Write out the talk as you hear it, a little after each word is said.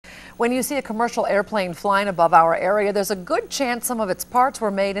When you see a commercial airplane flying above our area, there's a good chance some of its parts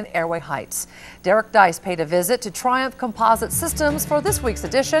were made in Airway Heights. Deis paid a visit to Triumph Composite Systems for this week's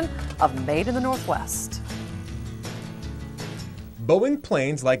edition of Made in the Northwest. Boeing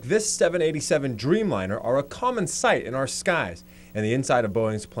planes like this 787 Dreamliner are a common sight in our skies, and the inside of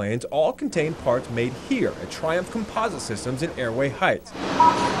Boeing's planes all contain parts made here at Triumph Composite Systems in Airway Heights,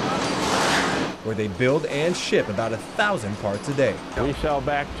 where they build and ship about 1,000 parts a day. We sell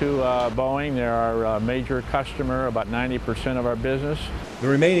back to Boeing. They're our major customer, about 90% of our business. The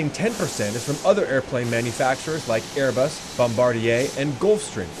remaining 10% is from other airplane manufacturers like Airbus, Bombardier, and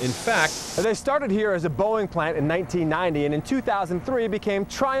Gulfstream. In fact, they started here as a Boeing plant in 1990 and in 2003 became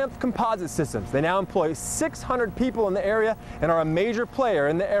Triumph Composite Systems. They now employ 600 people in the area and are a major player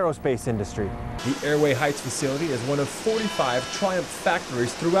in the aerospace industry. The Airway Heights facility is one of 45 Triumph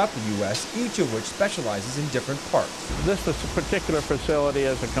factories throughout the U.S., each of which specializes in different parts. This particular facility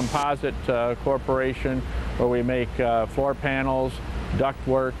is a composite corporation where we make floor panels,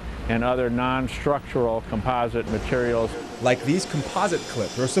 ductwork, and other non-structural composite materials. Like these composite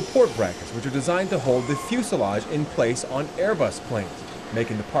clips or support brackets, which are designed to hold the fuselage in place on Airbus planes.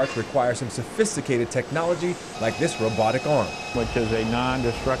 Making the parts require some sophisticated technology like this robotic arm, which is a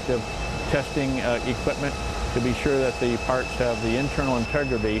non-destructive testing equipment to be sure that the parts have the internal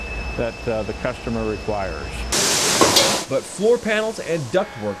integrity that the customer requires. But floor panels and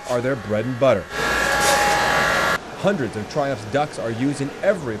ductwork are their bread and butter. Hundreds of Triumph's ducts are used in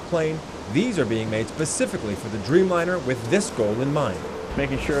every plane. These are being made specifically for the Dreamliner with this goal in mind.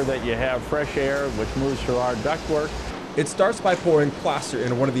 Making sure that you have fresh air which moves through our ductwork. It starts by pouring plaster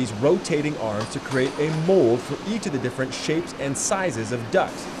into one of these rotating arms to create a mold for each of the different shapes and sizes of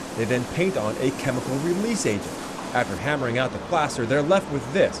ducts. They then paint on a chemical release agent. After hammering out the plaster, they're left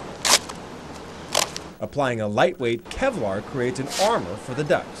with this. Applying a lightweight Kevlar creates an armor for the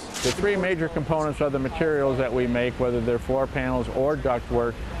ducts. The three major components of the materials that we make, whether they're floor panels or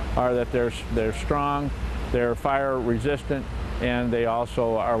ductwork, are that they're strong, they're fire resistant, and they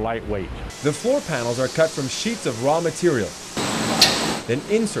also are lightweight. The floor panels are cut from sheets of raw material. Then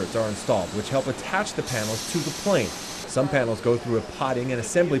inserts are installed, which help attach the panels to the plane. Some panels go through a potting and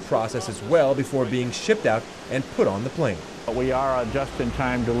assembly process as well before being shipped out and put on the plane. We are a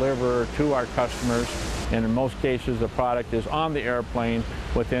just-in-time deliverer to our customers, and in most cases the product is on the airplane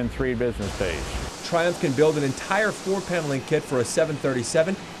within 3 business days. Triumph can build an entire floor paneling kit for a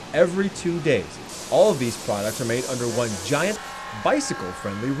 737 every 2 days. All of these products are made under one giant,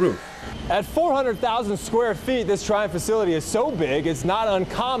 bicycle-friendly roof. At 400,000 square feet, this Triumph facility is so big, it's not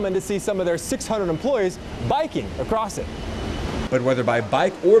uncommon to see some of their 600 employees biking across it. But whether by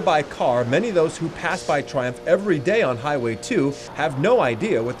bike or by car, many of those who pass by Triumph every day on Highway 2 have no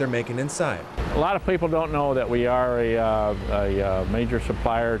idea what they're making inside. A lot of people don't know that we are a major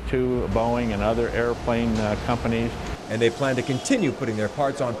supplier to Boeing and other airplane companies. And they plan to continue putting their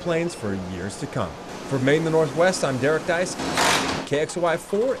parts on planes for years to come. For Made in the Northwest, I'm Deis, KXOI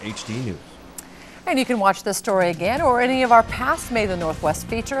 4 HD News. And you can watch this story again or any of our past Made in the Northwest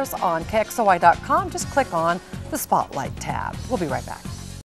features on KXOI.com. Just click on the Spotlight tab. We'll be right back.